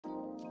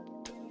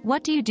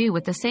What do you do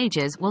with the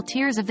Sage's Will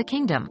Tears of the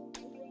Kingdom?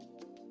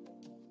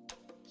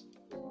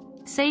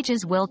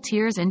 Sage's Will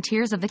Tears and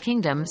Tears of the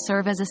Kingdom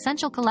serve as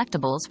essential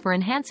collectibles for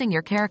enhancing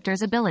your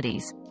character's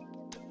abilities.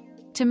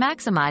 To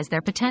maximize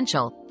their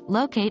potential,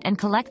 locate and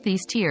collect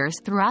these tears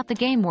throughout the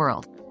game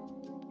world.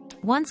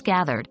 Once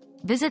gathered,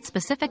 visit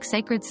specific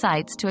sacred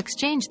sites to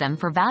exchange them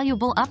for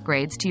valuable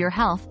upgrades to your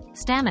health,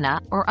 stamina,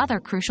 or other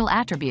crucial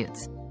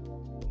attributes.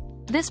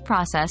 This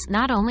process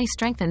not only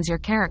strengthens your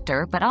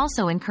character but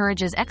also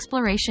encourages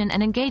exploration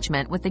and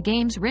engagement with the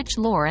game's rich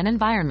lore and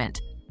environment.